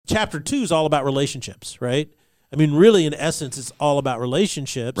chapter 2 is all about relationships, right? I mean, really, in essence, it's all about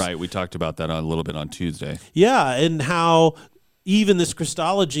relationships. Right. We talked about that a little bit on Tuesday. Yeah, and how even this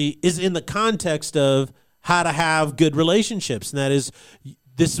Christology is in the context of how to have good relationships. And that is,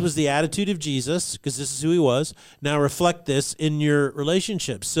 this was the attitude of Jesus, because this is who he was. Now reflect this in your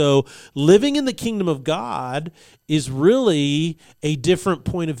relationships. So living in the kingdom of God is really a different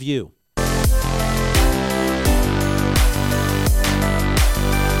point of view.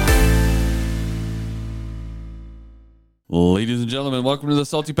 Ladies and gentlemen, welcome to the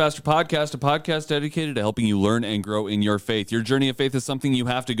Salty Pastor Podcast, a podcast dedicated to helping you learn and grow in your faith. Your journey of faith is something you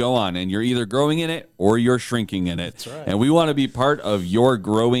have to go on, and you're either growing in it or you're shrinking in it. That's right. And we want to be part of your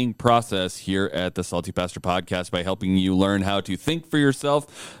growing process here at the Salty Pastor Podcast by helping you learn how to think for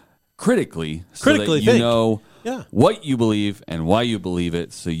yourself critically so that you think. know Yeah. what you believe and why you believe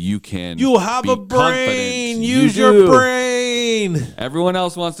it, so you can You have be a brain. confident. Use You your do. brain. Everyone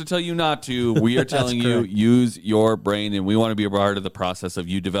else wants to tell you not to. We are telling you, correct. use your brain, and we want to be a part of the process of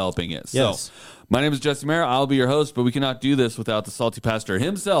you developing it. Yes. So, my name is Jesse Mara. I'll be your host, but we cannot do this without the Salty Pastor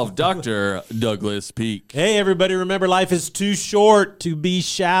himself, Dr. Douglas Peak. Hey, everybody, remember, life is too short to be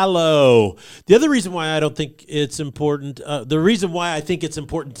shallow. The other reason why I don't think it's important, the reason why I think it's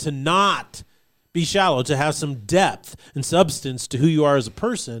important to not be shallow, to have some depth and substance to who you are as a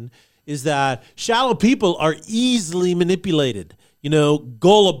person, is that shallow people are easily manipulated,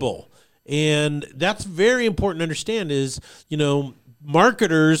 gullible. And that's very important to understand is,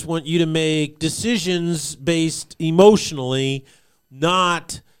 marketers want you to make decisions based emotionally,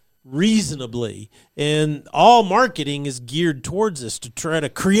 not reasonably. And all marketing is geared towards this, to try to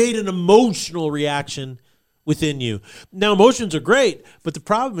create an emotional reaction within you. Now, emotions are great, but the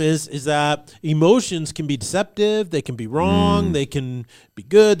problem is that emotions can be deceptive, they can be wrong, they can be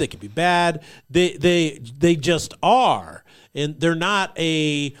good, they can be bad. They just are. And they're not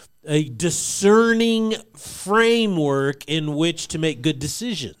a discerning framework in which to make good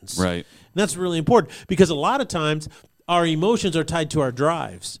decisions. Right. And that's really important, because a lot of times our emotions are tied to our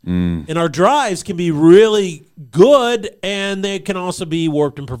drives. And our drives can be really good, and they can also be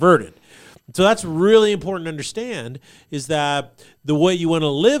warped and perverted. So that's really important to understand, is that the way you want to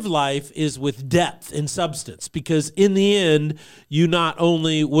live life is with depth and substance, because in the end, you not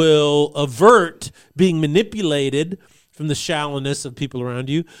only will avert being manipulated from the shallowness of people around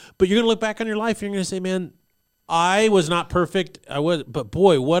you, but you're going to look back on your life and you're going to say, man, I was not perfect, but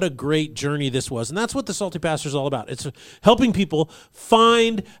boy, what a great journey this was. And that's what the Salty Pastor is all about. It's helping people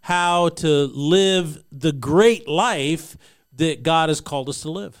find how to live the great life that God has called us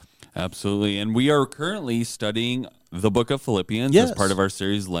to live. Absolutely. And we are currently studying the book of Philippians Yes. as part of our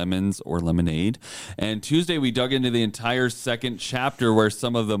series Lemons or Lemonade. And Tuesday we dug into the entire second chapter, where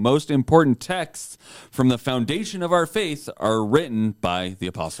some of the most important texts from the foundation of our faith are written by the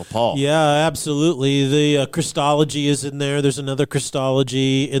Apostle Paul. Yeah, absolutely. The Christology is in there. There's another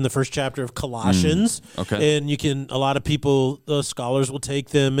Christology in the first chapter of Colossians. Okay. And a lot of people, scholars will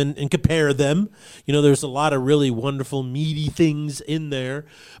take them and compare them. There's a lot of really wonderful, meaty things in there.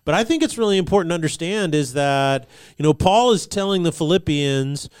 But I think it's really important to understand is that, Paul is telling the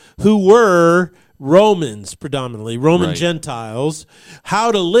Philippians, who were Romans predominantly, Roman Right. Gentiles,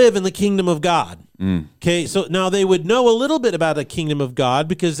 how to live in the kingdom of God. Okay, so now they would know a little bit about the kingdom of God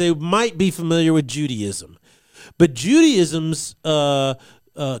because they might be familiar with Judaism. But Judaism's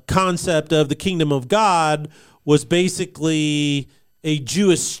concept of the kingdom of God was basically a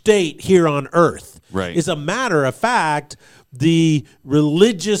Jewish state here on earth. Right. As a matter of fact, the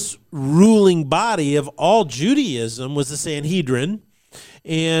religious ruling body of all Judaism was the Sanhedrin.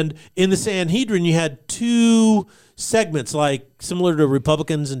 And in the Sanhedrin, you had two segments, like similar to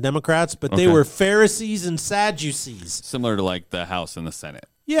Republicans and Democrats, but they Okay. were Pharisees and Sadducees. Similar to like the House and the Senate.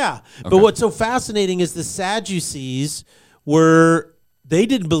 Yeah. But what's so fascinating is the Sadducees they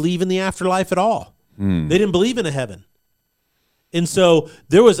didn't believe in the afterlife at all. They didn't believe in a heaven. And so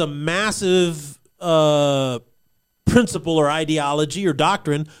there was a massive principle or ideology or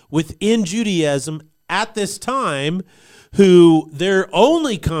doctrine within Judaism at this time, who their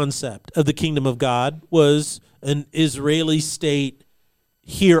only concept of the kingdom of God was an Israeli state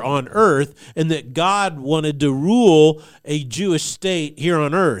here on earth, and that God wanted to rule a Jewish state here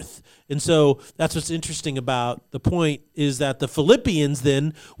on earth. And so that's what's interesting about the point, is that the Philippians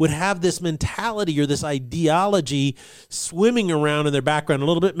then would have this mentality or this ideology swimming around in their background a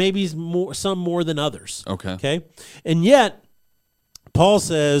little bit, maybe some more than others. Okay. And yet, Paul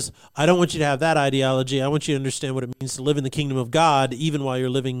says, I don't want you to have that ideology. I want you to understand what it means to live in the kingdom of God, even while you're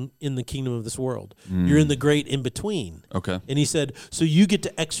living in the kingdom of this world. You're in the great in-between. Okay. And he said, so you get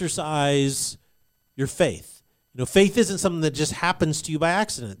to exercise your faith. Faith isn't something that just happens to you by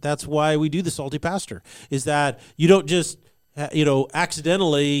accident. That's why we do the Salty Pastor, is that you don't just,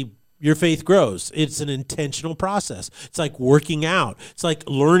 accidentally your faith grows. It's an intentional process. It's like working out. It's like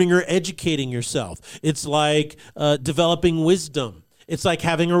learning or educating yourself. It's like developing wisdom. It's like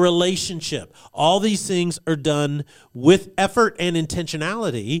having a relationship. All these things are done with effort and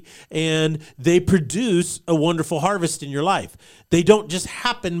intentionality, and they produce a wonderful harvest in your life. They don't just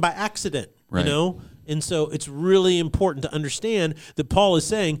happen by accident, Right. And so it's really important to understand that Paul is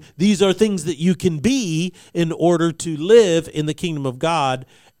saying these are things that you can be in order to live in the kingdom of God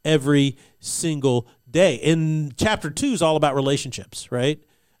every single day. And chapter 2 is all about relationships, right?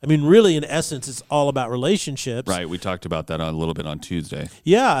 I mean, really, in essence, it's all about relationships. Right. We talked about that a little bit on Tuesday.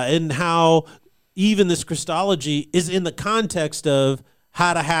 Yeah, and how even this Christology is in the context of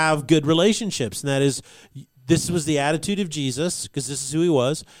how to have good relationships. And that is, this was the attitude of Jesus, because this is who he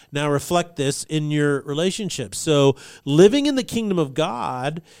was. Now reflect this in your relationships. So living in the kingdom of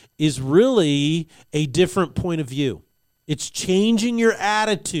God is really a different point of view. It's changing your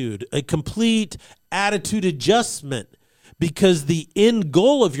attitude, a complete attitude adjustment, because the end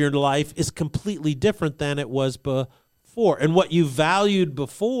goal of your life is completely different than it was before. And what you valued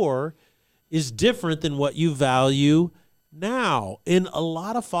before is different than what you value now. And a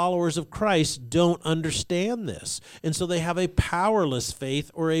lot of followers of Christ don't understand this. And so they have a powerless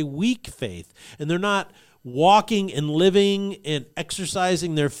faith or a weak faith. And they're not walking and living and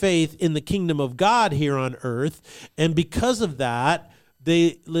exercising their faith in the kingdom of God here on earth. And because of that,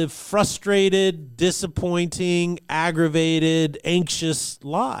 they live frustrated, disappointing, aggravated, anxious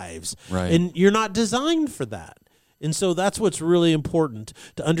lives. Right. And you're not designed for that. And so that's what's really important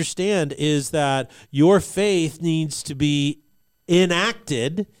to understand, is that your faith needs to be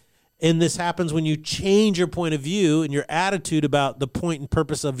enacted. And this happens when you change your point of view and your attitude about the point and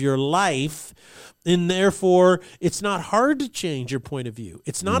purpose of your life. And therefore, it's not hard to change your point of view.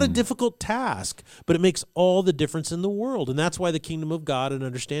 It's not a difficult task, but it makes all the difference in the world. And that's why the kingdom of God and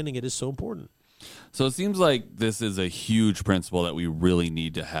understanding it is so important. So it seems like this is a huge principle that we really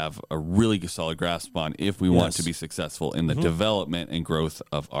need to have a really solid grasp on if we want to be successful in the development and growth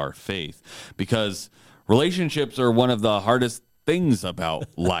of our faith. Because relationships are one of the hardest things about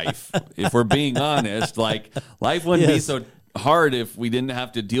life. If we're being honest, like, life wouldn't be so hard if we didn't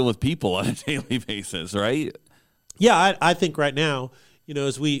have to deal with people on a daily basis, right? Yeah, I think right now,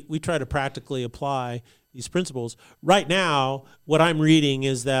 as we try to practically apply these principles, right now, what I'm reading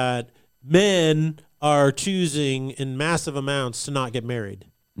is that men are choosing in massive amounts to not get married.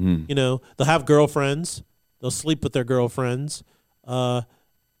 They'll have girlfriends, they'll sleep with their girlfriends, but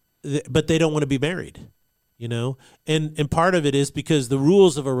they don't want to be married. And part of it is because the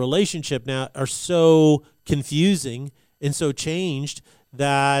rules of a relationship now are so confusing and so changed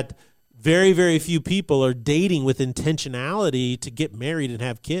that very, very few people are dating with intentionality to get married and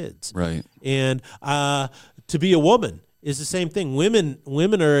have kids. Right. And to be a woman is the same thing.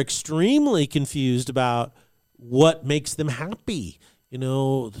 Women are extremely confused about what makes them happy.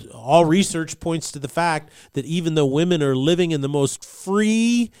 All research points to the fact that even though women are living in the most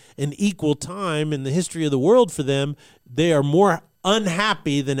free and equal time in the history of the world for them, they are more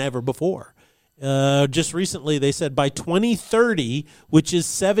unhappy than ever before. Just recently, they said by 2030, which is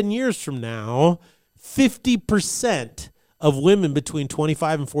 7 years from now, 50% of women between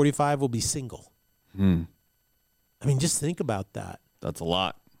 25 and 45 will be single. I mean, just think about that. That's a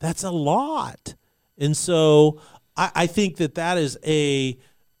lot. That's a lot. And so I think that is a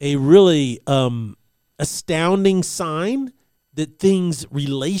really astounding sign that things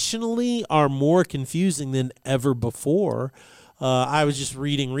relationally are more confusing than ever before. I was just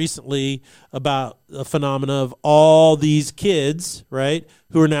reading recently about the phenomena of all these kids, right,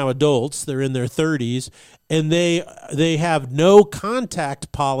 who are now adults. They're in their 30s, and they have no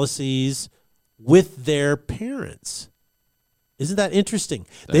contact policies with their parents. Isn't that interesting?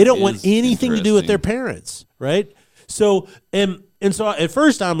 They don't want anything to do with their parents, right? So and so at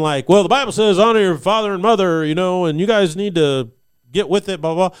first I'm like, well, the Bible says honor your father and mother, and you guys need to get with it,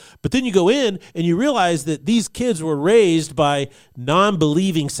 blah, blah. But then you go in and you realize that these kids were raised by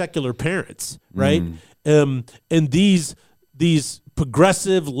non-believing secular parents, right? And these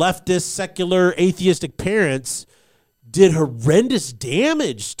progressive, leftist, secular, atheistic parents did horrendous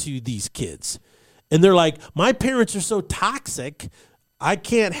damage to these kids. And they're like, my parents are so toxic, I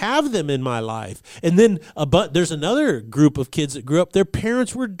can't have them in my life. And then but there's another group of kids that grew up, their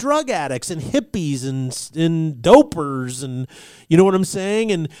parents were drug addicts and hippies and dopers, and you know what I'm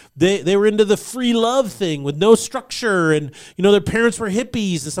saying? And they were into the free love thing with no structure, and their parents were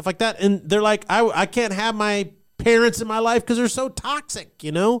hippies and stuff like that. And they're like, I can't have my parents in my life because they're so toxic,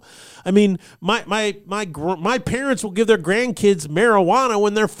 you know? I mean, my parents will give their grandkids marijuana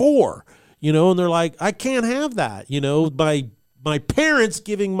when they're 4, you know, and they're like, I can't have that, you know, my parents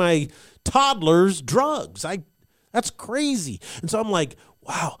giving my toddlers drugs. That's crazy. And so I'm like,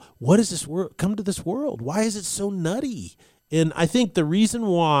 wow, what is this world? Come to this world. Why is it so nutty? And I think the reason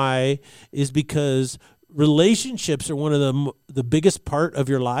why is because relationships are one of the biggest part of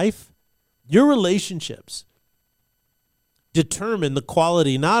your life. Your relationships determine the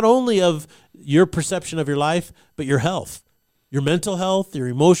quality not only of your perception of your life, but your health, your mental health, your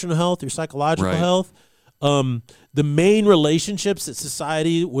emotional health, your psychological health. The main relationships that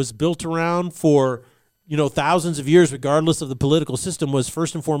society was built around for, you know, thousands of years, regardless of the political system, was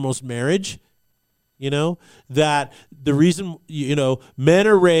first and foremost marriage. You know, that the reason, you know, men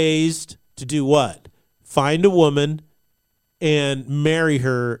are raised to do what? Find a woman and marry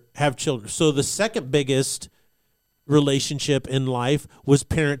her, have children. So the second biggest relationship in life was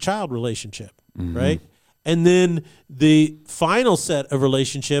parent-child relationship, right? And then the final set of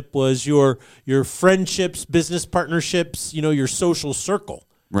relationship was your friendships, business partnerships, you know, your social circle.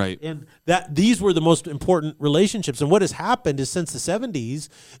 Right. And that these were the most important relationships. And what has happened is since the 70s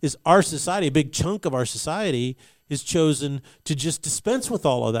is our society, a big chunk of our society, has chosen to just dispense with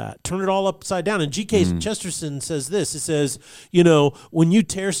all of that, turn it all upside down. And G.K. Chesterton says this. It says, you know, when you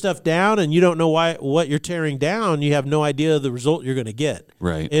tear stuff down and you don't know what you're tearing down, you have no idea the result you're going to get.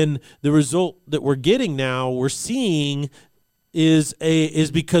 Right. And the result that we're getting now, we're seeing is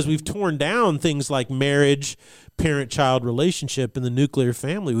because we've torn down things like marriage, parent-child relationship, and the nuclear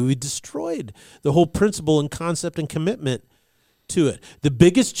family. We destroyed the whole principle and concept and commitment to it. The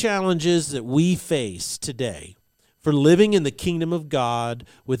biggest challenges that we face today for living in the kingdom of God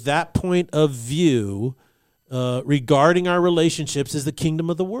with that point of view regarding our relationships is the kingdom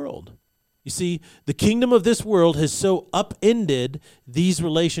of the world. You see, the kingdom of this world has so upended these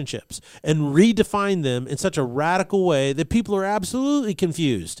relationships and redefined them in such a radical way that people are absolutely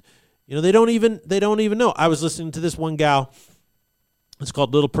confused. You know, they don't even know. I was listening to this one gal. It's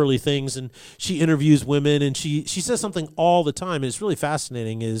called Little Pearly Things, and she interviews women, and she says something all the time, and it's really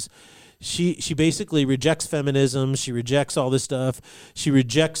fascinating. Is she basically rejects feminism. She rejects all this stuff. She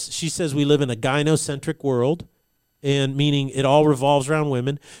says we live in a gynocentric world, and meaning it all revolves around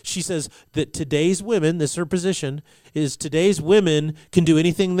women. She says that today's women, this is her position, is today's women can do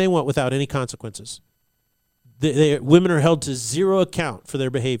anything they want without any consequences. Women are held to zero account for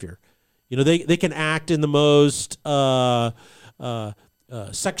their behavior. You know, they can act in the most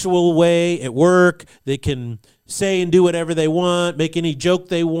sexual way at work. They can say and do whatever they want, make any joke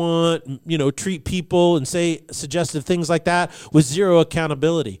they want, you know, treat people and say suggestive things like that with zero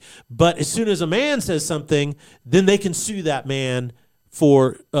accountability. But as soon as a man says something, then they can sue that man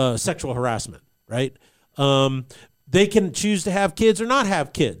for sexual harassment, right? They can choose to have kids or not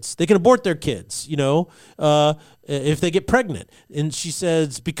have kids. They can abort their kids, you know, if they get pregnant. And she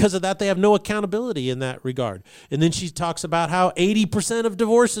says because of that, they have no accountability in that regard. And then she talks about how 80% of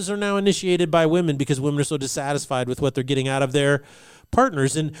divorces are now initiated by women because women are so dissatisfied with what they're getting out of their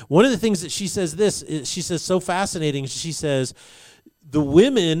partners. And one of the things that she says she says so fascinating, she says, the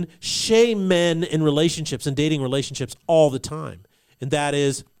women shame men in relationships and dating relationships all the time. And that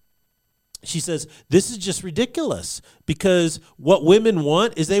is, she says, this is just ridiculous because what women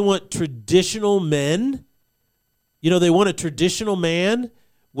want is they want traditional men. You know, they want a traditional man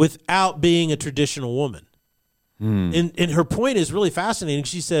without being a traditional woman. And her point is really fascinating.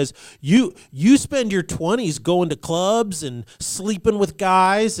 She says, you spend your 20s going to clubs and sleeping with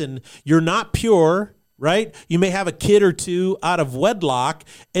guys and you're not pure, right? You may have a kid or two out of wedlock,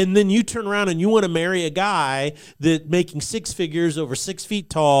 and then you turn around and you want to marry a guy that making 6 figures, over 6 feet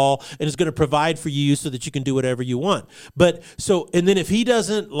tall, and is going to provide for you so that you can do whatever you want. And then if he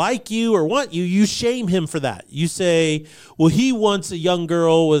doesn't like you or want you, you shame him for that. You say, well, he wants a young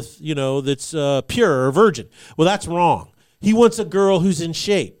girl with, you know, that's pure or virgin. Well, that's wrong. He wants a girl who's in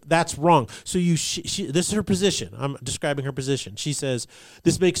shape. That's wrong. So this is her position. I'm describing her position. She says,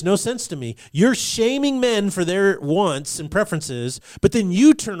 this makes no sense to me. You're shaming men for their wants and preferences, but then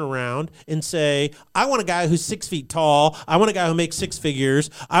you turn around and say, I want a guy who's 6 feet tall. I want a guy who makes 6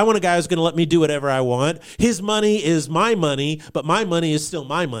 figures. I want a guy who's going to let me do whatever I want. His money is my money, but my money is still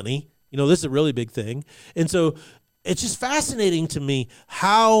my money. You know, this is a really big thing. And so it's just fascinating to me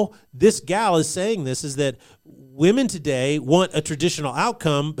how this gal is saying this, is that women today want a traditional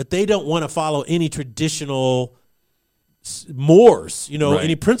outcome, but they don't want to follow any traditional mores, you know,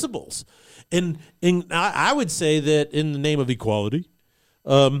 any principles. And I would say that in the name of equality,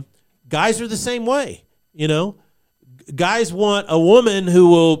 guys are the same way, you know. guys want a woman who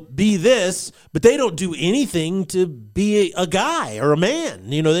will be this, but they don't do anything to be a guy or a man.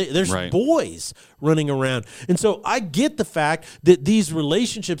 There's Right. boys running around. And so I get the fact that these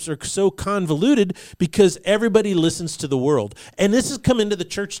relationships are so convoluted because everybody listens to the world. And this has come into the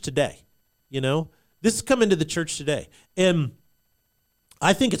church today. This has come into the church today. And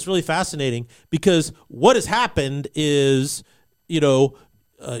I think it's really fascinating because what has happened is,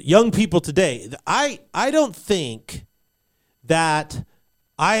 young people today, I don't think that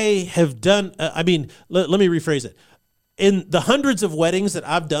I have done, let me rephrase it. In the hundreds of weddings that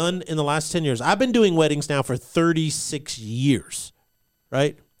I've done in the last 10 years, I've been doing weddings now for 36 years,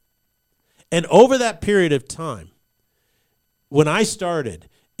 right? And over that period of time, when I started,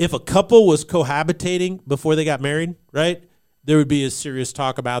 if a couple was cohabitating before they got married, right, there would be a serious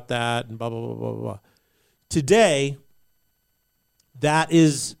talk about that and blah, blah, blah, blah, blah. Today, that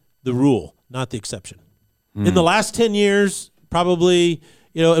is the rule, not the exception. In the last 10 years, probably,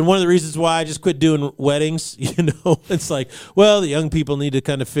 and one of the reasons why I just quit doing weddings, it's like, well, the young people need to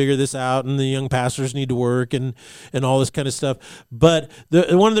kind of figure this out and the young pastors need to work and all this kind of stuff. But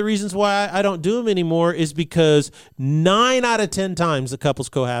one of the reasons why I don't do them anymore is because 9 out of 10 times the couple's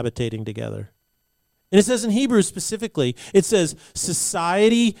cohabitating together. And it says in Hebrews specifically, it says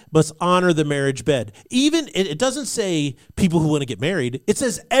society must honor the marriage bed. Even it doesn't say people who want to get married. It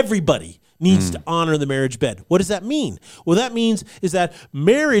says everybody needs to honor the marriage bed. What does that mean? Well, that means is that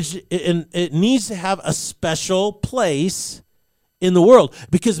marriage, it needs to have a special place in the world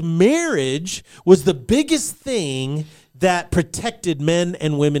because marriage was the biggest thing that protected men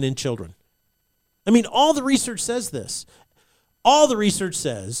and women and children. I mean, all the research says this. All the research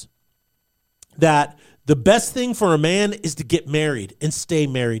says that the best thing for a man is to get married and stay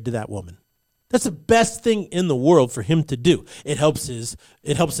married to that woman. That's the best thing in the world for him to do. It helps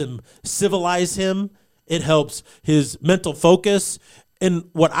him civilize him. It helps his mental focus. And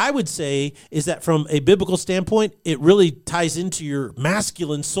what I would say is that from a biblical standpoint, it really ties into your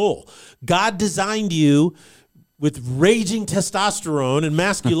masculine soul. God designed you with raging testosterone and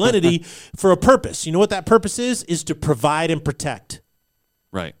masculinity for a purpose. You know what that purpose is? Is to provide and protect.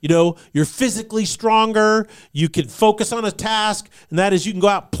 Right. You're physically stronger. You can focus on a task, and that is you can go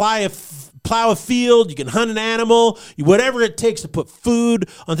out plow a field. You can hunt an animal. Whatever it takes to put food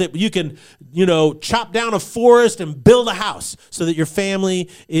on the. You can, chop down a forest and build a house so that your family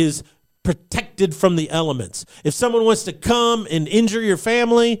is protected from the elements. If someone wants to come and injure your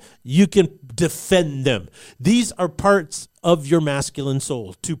family, you can defend them. These are parts of your masculine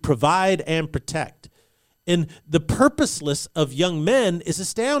soul, to provide and protect. And the purposeless of young men is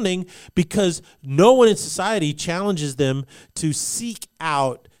astounding because no one in society challenges them to seek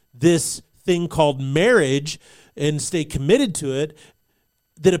out this thing called marriage and stay committed to it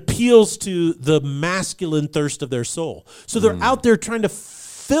that appeals to the masculine thirst of their soul. So they're out there trying to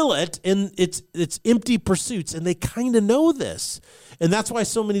fill it, and it's empty pursuits, and they kind of know this. And that's why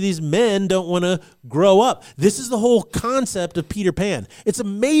so many of these men don't want to grow up. This is the whole concept of Peter Pan. It's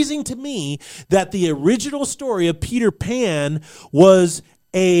amazing to me that the original story of Peter Pan was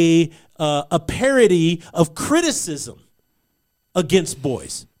a parody of criticism against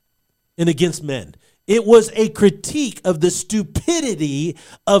boys and against men. It was a critique of the stupidity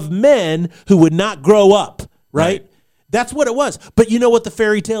of men who would not grow up, right? That's what it was. But you know what the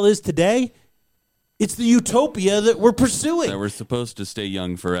fairy tale is today? It's the utopia that we're pursuing. That we're supposed to stay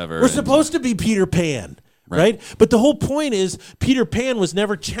young forever. We're supposed to be Peter Pan, right? But the whole point is Peter Pan was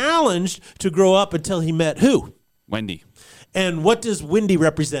never challenged to grow up until he met who? Wendy. And what does Wendy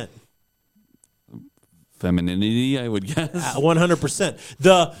represent? Femininity, I would guess. 100%.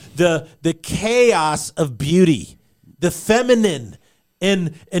 The chaos of beauty, the feminine.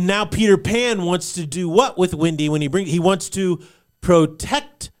 And now Peter Pan wants to do what with Wendy when he wants to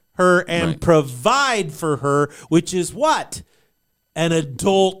protect her and provide for her, which is what? An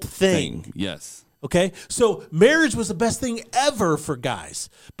adult thing. Yes. Okay? So marriage was the best thing ever for guys.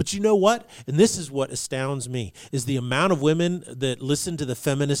 But you know what? And this is what astounds me, is the amount of women that listen to the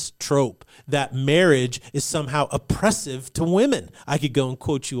feminist trope that marriage is somehow oppressive to women. I could go and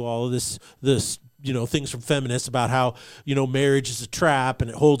quote you all of this things from feminists about how, marriage is a trap and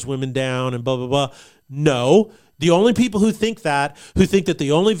it holds women down and blah, blah, blah. No. The only people who think that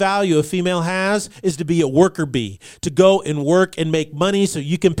the only value a female has is to be a worker bee, to go and work and make money so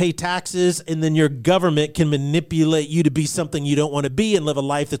you can pay taxes, and then your government can manipulate you to be something you don't want to be and live a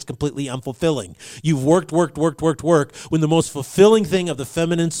life that's completely unfulfilling. You've worked, when the most fulfilling thing of the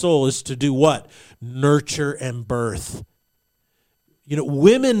feminine soul is to do what? Nurture and birth.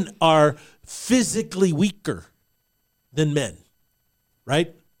 Women are physically weaker than men,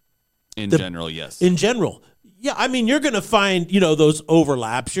 right? In general, yes. In general. Yeah, I mean, you're going to find, those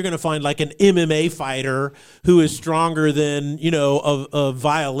overlaps. You're going to find like an MMA fighter who is stronger than, a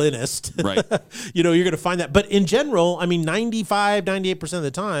violinist. Right. You're going to find that. But in general, I mean, 98% of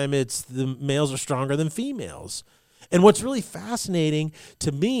the time, it's the males are stronger than females. And what's really fascinating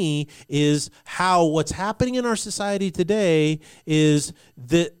to me is how what's happening in our society today is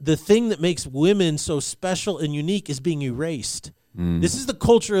the thing that makes women so special and unique is being erased. This is the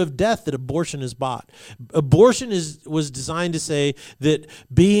culture of death that abortion is bought. Abortion was designed to say that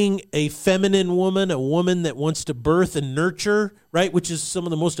being a feminine woman, a woman that wants to birth and nurture, right, which is some of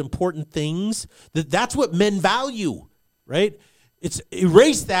the most important things, that's what men value, right? It's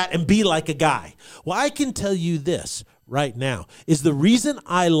erase that and be like a guy. Well, I can tell you this right now, is the reason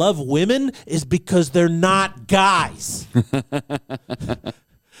I love women is because they're not guys. The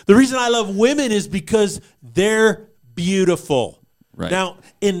reason I love women is because they're beautiful. Right. Now,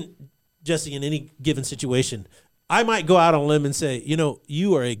 Jesse, in any given situation, I might go out on a limb and say,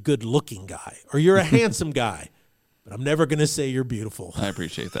 you are a good-looking guy or you're a handsome guy, but I'm never going to say you're beautiful. I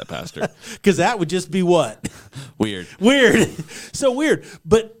appreciate that, Pastor. Because that would just be what? Weird. So weird.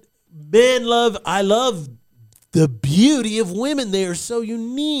 But I love the beauty of women. They are so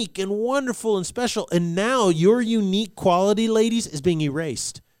unique and wonderful and special. And now your unique quality, ladies, is being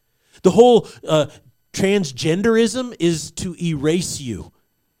erased. The whole transgenderism is to erase you,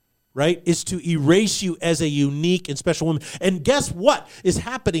 right? Is to erase you as a unique and special woman. And guess what is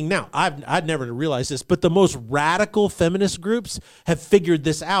happening now? I'd never realized this, but the most radical feminist groups have figured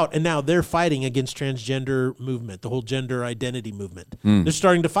this out, and now they're fighting against transgender movement, the whole gender identity movement. They're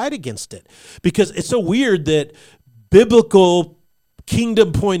starting to fight against it because it's so weird that biblical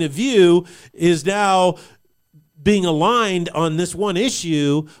kingdom point of view is now being aligned on this one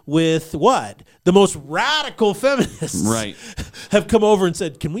issue with what? The most radical feminists have come over and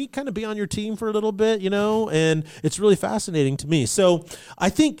said, can we kind of be on your team for a little bit, And it's really fascinating to me. So I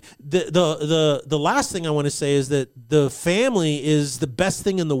think the last thing I want to say is that the family is the best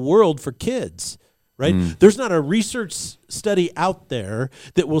thing in the world for kids, right? There's not a research study out there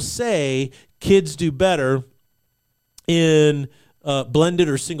that will say kids do better in blended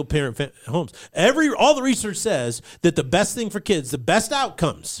or single parent homes. All the research says that the best thing for kids, the best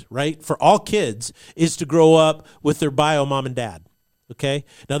outcomes, right, for all kids is to grow up with their bio mom and dad. Okay?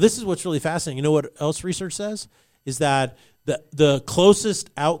 Now this is what's really fascinating. You know what else research says? Is that the closest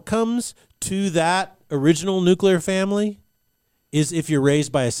outcomes to that original nuclear family is if you're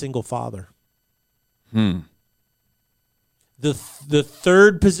raised by a single father. The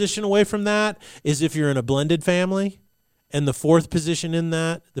third position away from that is if you're in a blended family. And the fourth position in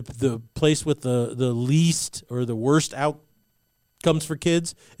that, the place with the least or the worst outcomes for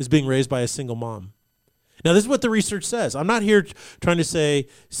kids is being raised by a single mom. Now, this is what the research says. I'm not here trying to say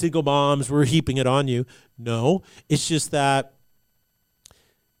single moms, we're heaping it on you. No, it's just that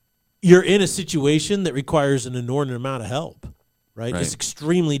you're in a situation that requires an inordinate amount of help, right? It's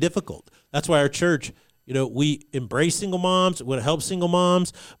extremely difficult. That's why our church, we embrace single moms, we want to help single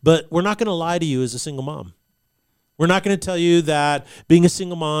moms, but we're not going to lie to you as a single mom. We're not going to tell you that being a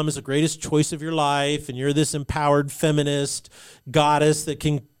single mom is the greatest choice of your life and you're this empowered feminist goddess that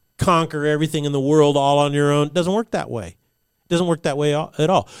can conquer everything in the world all on your own. It doesn't work that way. It doesn't work that way at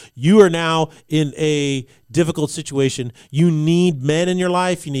all. You are now in a difficult situation. You need men in your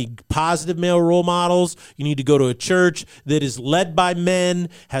life. You need positive male role models. You need to go to a church that is led by men,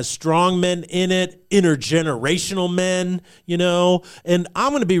 has strong men in it, intergenerational men, And I'm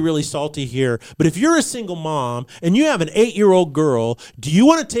going to be really salty here, but if you're a single mom and you have an 8-year-old girl, do you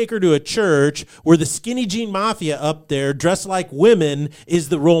want to take her to a church where the skinny jean mafia up there dressed like women is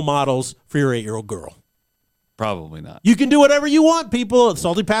the role models for your 8-year-old girl? Probably not. You can do whatever you want, people.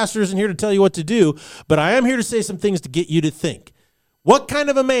 Salty Pastor isn't here to tell you what to do, but I am here to say some things to get you to think. What kind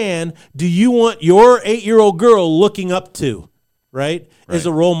of a man do you want your 8-year-old girl looking up to, right, as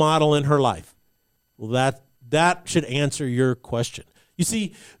a role model in her life? Well, that should answer your question. You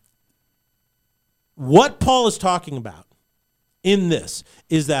see, what Paul is talking about in this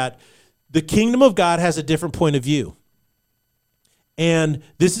is that the kingdom of God has a different point of view. And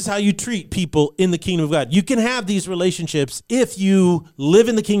this is how you treat people in the kingdom of God. You can have these relationships if you live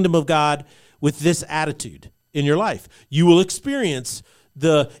in the kingdom of God with this attitude in your life. You will experience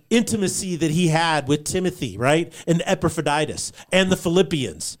the intimacy that he had with Timothy, right? And Epaphroditus and the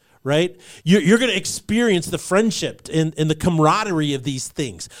Philippians, right? You're going to experience the friendship and the camaraderie of these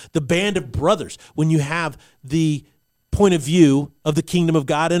things, the band of brothers, when you have the point of view of the kingdom of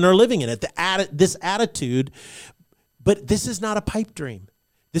God and are living in it. This attitude. But this is not a pipe dream.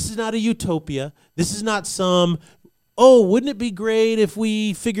 This is not a utopia. This is not some oh, wouldn't it be great if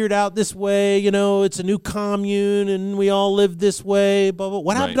we figured out this way? You know, it's a new commune and we all live this way. Blah, blah.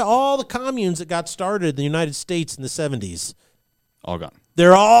 What happened to all the communes that got started in the United States in the 70s? All gone.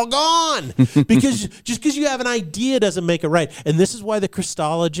 They're all gone because just because you have an idea doesn't make it right. And this is why the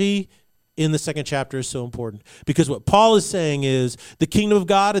Christology in the second chapter is so important, because what Paul is saying is the kingdom of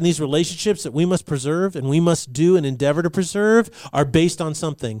God and these relationships that we must preserve and we must do and endeavor to preserve are based on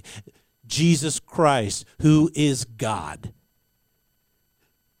something. Jesus Christ, who is God.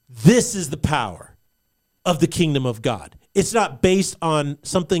 This is the power of the kingdom of God. It's not based on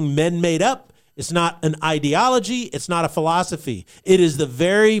something men made up. It's not an ideology. It's not a philosophy. It is the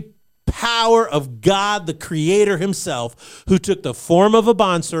very power of God, the Creator himself, who took the form of a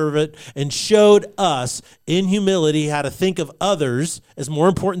bondservant and showed us in humility how to think of others as more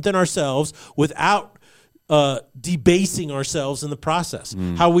important than ourselves without debasing ourselves in the process.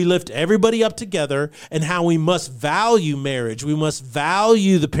 How we lift everybody up together and how we must value marriage. We must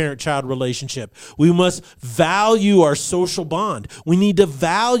value the parent-child relationship. We must value our social bond. We need to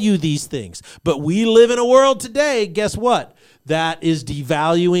value these things. But we live in a world today, guess what? That is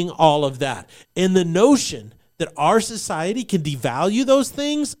devaluing all of that. And the notion that our society can devalue those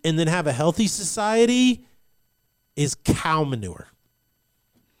things and then have a healthy society is cow manure.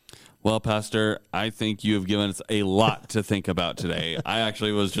 Well, Pastor, I think you have given us a lot to think about today. I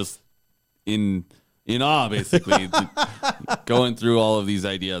actually was just in awe, basically, going through all of these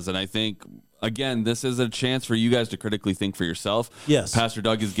ideas. And I think, again, this is a chance for you guys to critically think for yourself. Yes. Pastor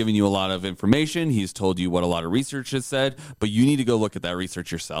Doug has given you a lot of information. He's told you what a lot of research has said, but you need to go look at that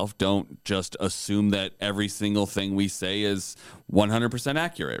research yourself. Don't just assume that every single thing we say is 100%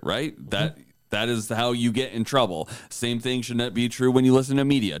 accurate, right? That is how you get in trouble. Same thing should not be true when you listen to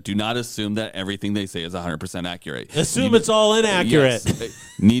media. Do not assume that everything they say is 100% accurate. Assume it's all inaccurate.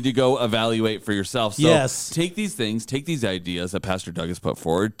 Yes, need to go evaluate for yourself. So yes. Take these things, take these ideas that Pastor Doug has put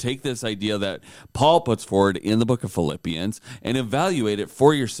forward, take this idea that Paul puts forward in the book of Philippians, and evaluate it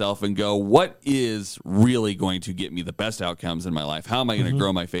for yourself and go, what is really going to get me the best outcomes in my life? How am I going to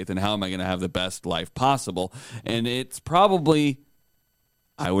grow my faith, and how am I going to have the best life possible? And it's probably,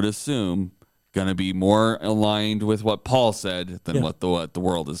 I would assume, going to be more aligned with what Paul said than what the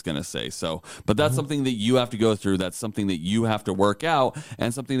world is going to say. So, but that's something that you have to go through. That's something that you have to work out,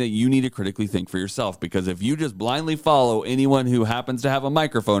 and something that you need to critically think for yourself. Because if you just blindly follow anyone who happens to have a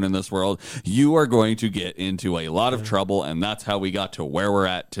microphone in this world, you are going to get into a lot of trouble, and that's how we got to where we're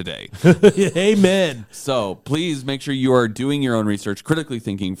at today. Amen. So please make sure you are doing your own research, critically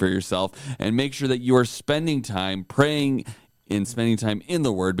thinking for yourself, and make sure that you are spending time praying in spending time in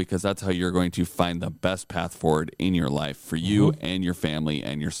the Word, because that's how you're going to find the best path forward in your life for you and your family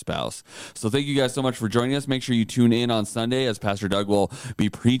and your spouse. So thank you guys so much for joining us. Make sure you tune in on Sunday as Pastor Doug will be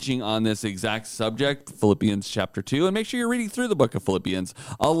preaching on this exact subject, Philippians chapter 2. And make sure you're reading through the book of Philippians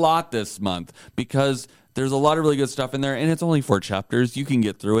a lot this month, because there's a lot of really good stuff in there, and it's only 4 chapters. You can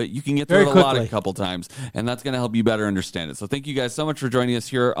get through it. You can get through it a couple times, and that's going to help you better understand it. So thank you guys so much for joining us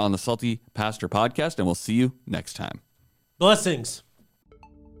here on the Salty Pastor Podcast, and we'll see you next time. Blessings.